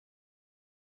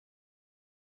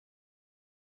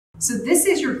So this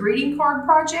is your greeting card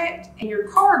project, and your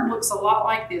card looks a lot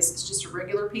like this. It's just a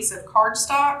regular piece of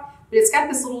cardstock, but it's got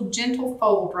this little gentle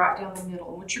fold right down the middle.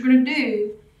 And what you're going to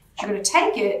do is you're going to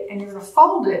take it and you're going to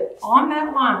fold it on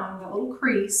that line, that little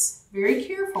crease, very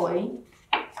carefully,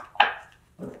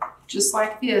 just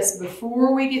like this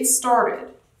before we get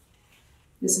started.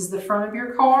 This is the front of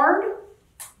your card.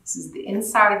 This is the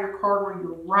inside of your card where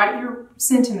you write your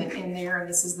sentiment in there, and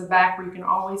this is the back where you can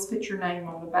always put your name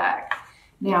on the back.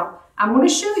 Now, I'm going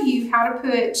to show you how to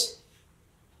put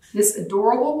this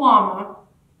adorable llama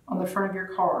on the front of your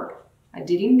card. I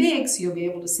did him big so you'll be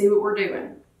able to see what we're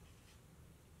doing.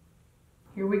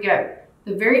 Here we go.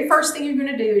 The very first thing you're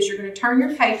going to do is you're going to turn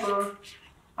your paper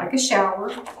like a shower.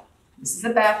 This is a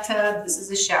bathtub, this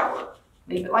is a shower.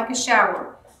 Leave it like a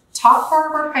shower. Top part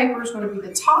of our paper is going to be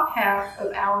the top half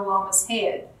of our llama's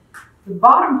head. The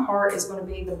bottom part is going to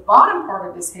be the bottom part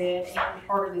of his head and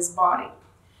part of his body.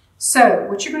 So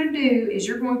what you're going to do is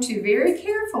you're going to very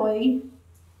carefully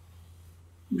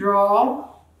draw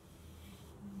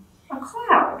a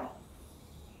cloud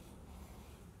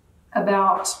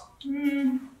about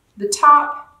the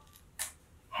top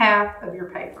half of your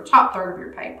paper, top third of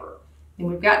your paper. And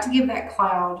we've got to give that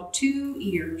cloud 2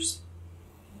 ears.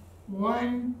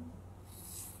 1,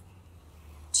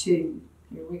 2.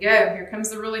 Here we go. Here comes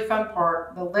the really fun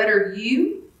part. The letter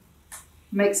U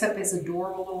makes up his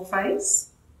adorable little face.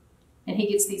 And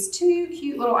he gets these 2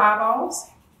 cute little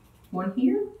eyeballs. One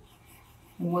here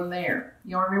and one there.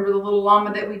 Y'all remember the little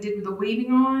llama that we did with the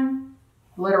weaving on?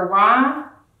 The letter Y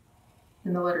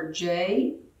and the letter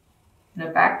J and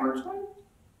a backwards one.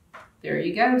 There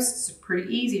you go. It's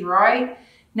pretty easy, right?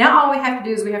 Now all we have to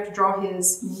do is we have to draw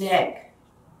his neck.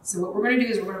 So what we're going to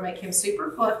do is we're going to make him super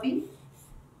fluffy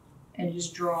and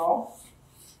just draw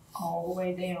all the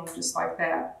way down just like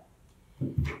that.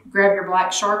 Grab your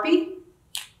black Sharpie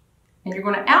and you're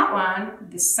going to outline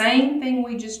the same thing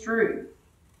we just drew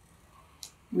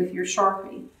with your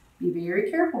Sharpie. Be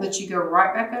very careful that you go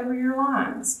right back over your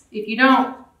lines. If you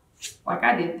don't, like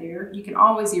I did there, you can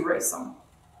always erase them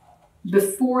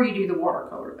before you do the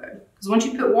watercolor though. Because once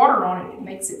you put water on it, it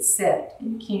makes it set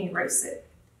and you can't erase it.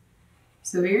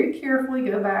 So very carefully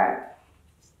go back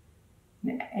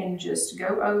and just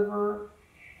go over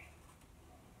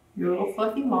your little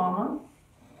fluffy llama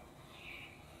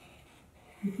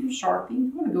with your Sharpie.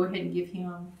 I'm going to go ahead and give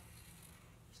him a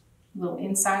little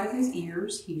inside of his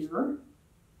ears here.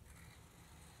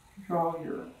 Draw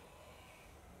your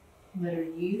letter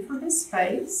U for his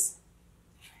face.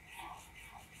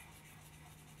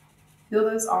 Fill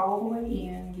those all the way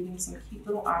in. Give him some cute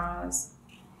little eyes.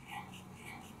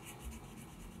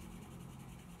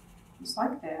 Just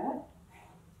like that.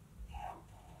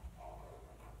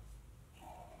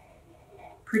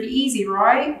 Pretty easy,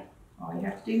 right? All you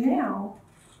have to do now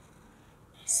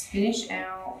is finish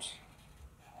out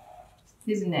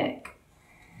his neck.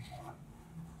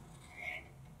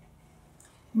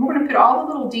 And we're going to put all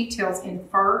the little details in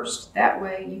first. That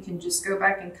way you can just go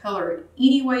back and color it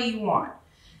any way you want.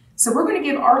 So we're going to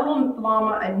give our little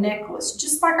llama a necklace,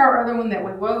 just like our other one that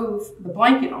we wove the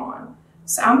blanket on.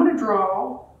 So I'm going to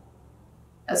draw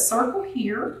a circle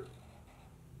here,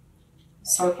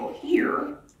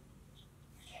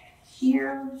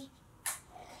 here,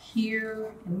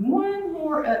 here, and one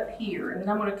more up here. And then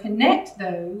I'm going to connect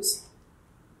those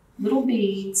little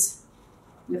beads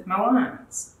with my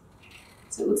lines.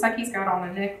 So it looks like he's got on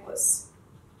a necklace.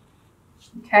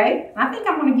 Okay, I think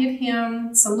I'm going to give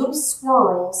him some little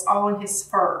swirls all in his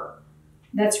fur.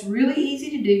 That's really easy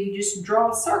to do. You just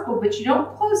draw a circle, but you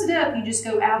don't close it up. You just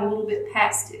go out a little bit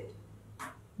past it.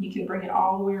 You can bring it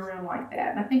all the way around like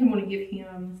that. And I think I'm going to give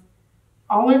him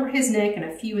all over his neck and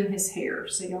a few in his hair.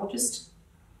 So y'all just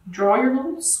draw your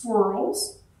little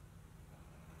swirls.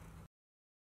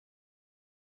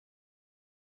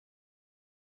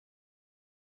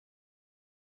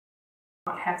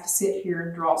 Not have to sit here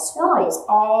and draw swirls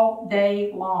all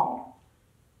day long.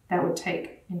 That would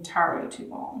take entirely too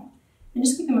long. And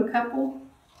just give him a couple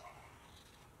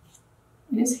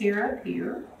in his hair up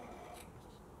here.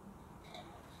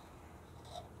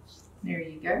 There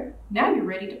you go. Now you're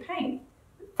ready to paint.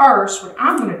 First, what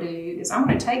I'm going to do is I'm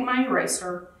going to take my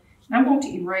eraser and I'm going to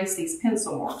erase these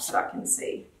pencil marks that I can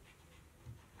see.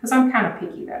 Because I'm kind of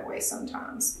picky that way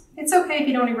sometimes. It's okay if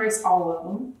you don't erase all of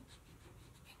them.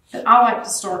 But I like to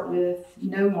start with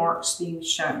no marks being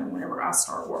shown whenever I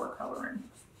start watercoloring.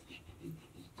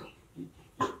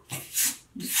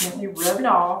 Just gently rub it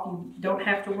off. You don't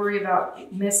have to worry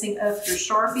about messing up your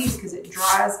Sharpie because it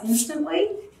dries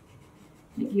instantly.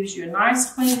 It gives you a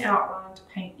nice clean outline to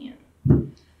paint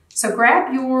in. So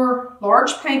grab your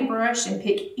large paintbrush and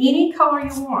pick any color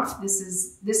you want. This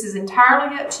is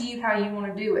entirely up to you how you want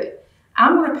to do it.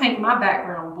 I'm going to paint my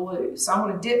background blue. So I'm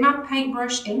going to dip my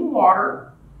paintbrush in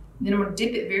water. Then I'm going to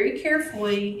dip it very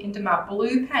carefully into my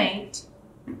blue paint.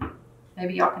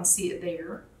 Maybe y'all can see it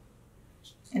there.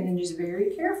 And then just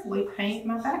very carefully paint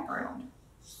my background.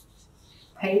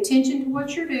 Pay attention to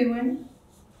what you're doing.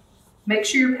 Make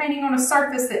sure you're painting on a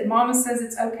surface that Mama says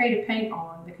it's okay to paint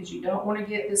on, because you don't want to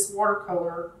get this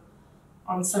watercolor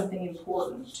on something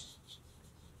important.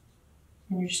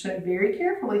 And you're just going to very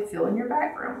carefully fill in your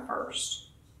background first.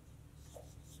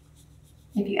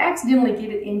 If you accidentally get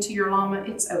it into your llama,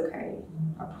 it's okay.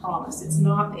 I promise, it's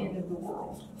not the end of the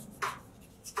world.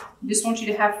 I just want you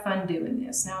to have fun doing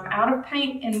this. Now I'm out of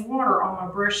paint and water on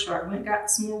my brush, so I went and got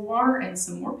some more water and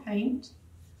some more paint.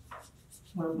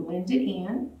 I'm going to blend it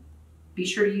in. Be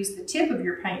sure to use the tip of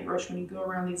your paintbrush when you go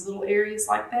around these little areas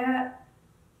like that.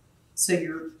 So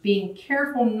you're being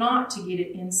careful not to get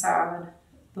it inside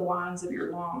the lines of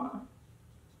your llama.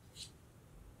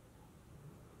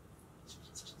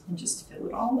 And just fill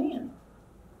it all in.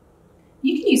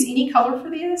 You can use any color for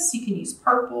this. You can use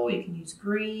purple, you can use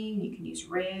green, you can use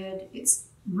red. It's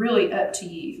really up to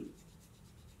you.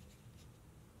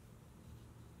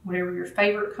 Whatever your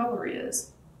favorite color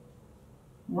is,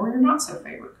 or your not so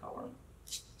favorite color.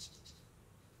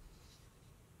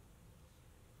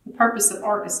 The purpose of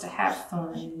art is to have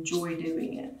fun and enjoy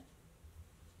doing it.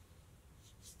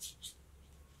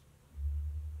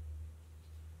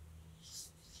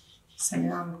 So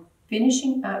now I'm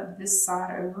finishing up this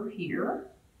side over here.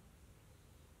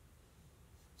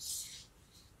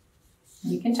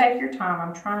 You can take your time.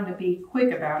 I'm trying to be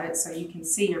quick about it so you can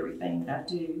see everything that I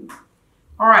do.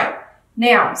 All right,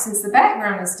 now since the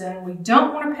background is done, we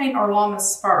don't want to paint our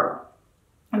llama's fur.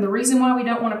 And the reason why we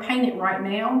don't want to paint it right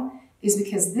now is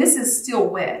because this is still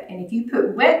wet. And if you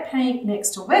put wet paint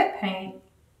next to wet paint,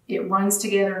 it runs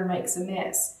together and makes a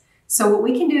mess. So what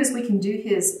we can do is we can do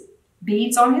his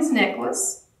beads on his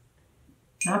necklace.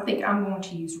 And I think I'm going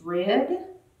to use red.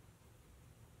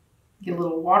 Get a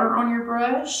little water on your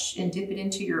brush and dip it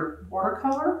into your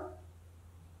watercolor.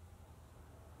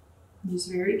 Use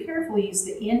very carefully, use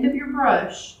the end of your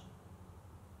brush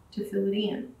to fill it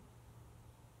in.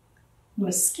 I'm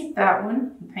going to skip that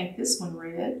one and paint this one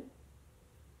red.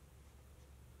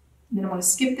 And then I'm going to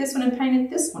skip this one and paint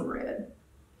this one red.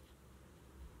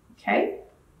 Okay?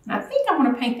 And I think I'm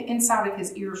going to paint the inside of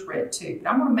his ears red too, but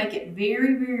I'm going to make it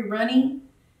very, very runny.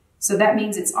 So that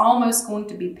means it's almost going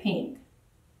to be pink.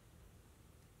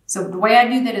 So the way I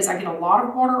do that is I get a lot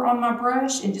of water on my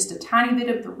brush and just a tiny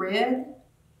bit of the red.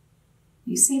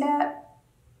 You see that?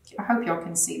 I hope y'all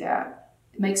can see that.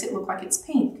 It makes it look like it's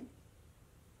pink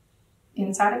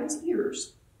inside of his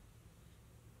ears.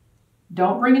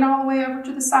 Don't bring it all the way over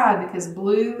to the side because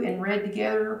blue and red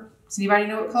together, does anybody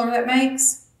know what color that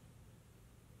makes?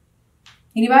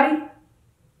 Anybody?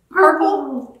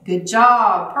 Purple? Good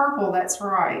job. Purple, that's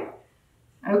right.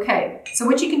 Okay, so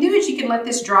what you can do is you can let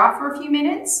this dry for a few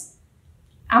minutes.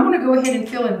 I'm going to go ahead and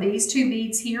fill in these two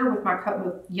beads here with my cup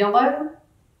of yellow.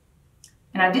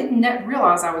 And I didn't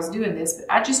realize I was doing this, but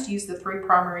I just used the three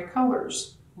primary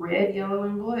colors, red, yellow,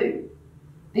 and blue.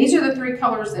 These are the three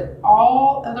colors that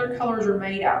all other colors are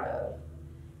made out of.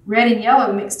 Red and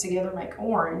yellow mixed together make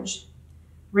orange.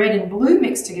 Red and blue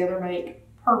mixed together make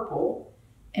purple.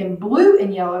 And blue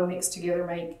and yellow mixed together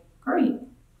make green.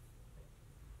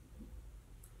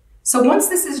 So once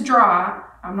this is dry,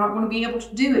 I'm not going to be able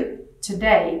to do it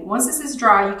today. Once this is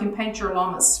dry, you can paint your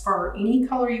llama's fur any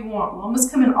color you want.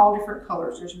 Llamas come in all different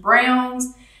colors. There's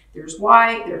browns, there's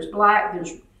white, there's black,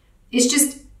 it's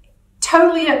just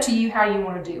totally up to you how you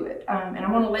want to do it. And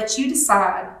I want to let you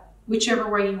decide whichever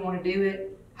way you want to do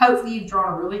it. Hopefully you've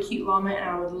drawn a really cute llama, and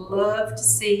I would love to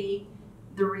see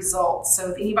the results.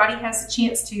 So if anybody has a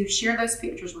chance to share those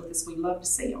pictures with us, we'd love to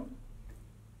see them.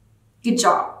 Good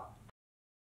job.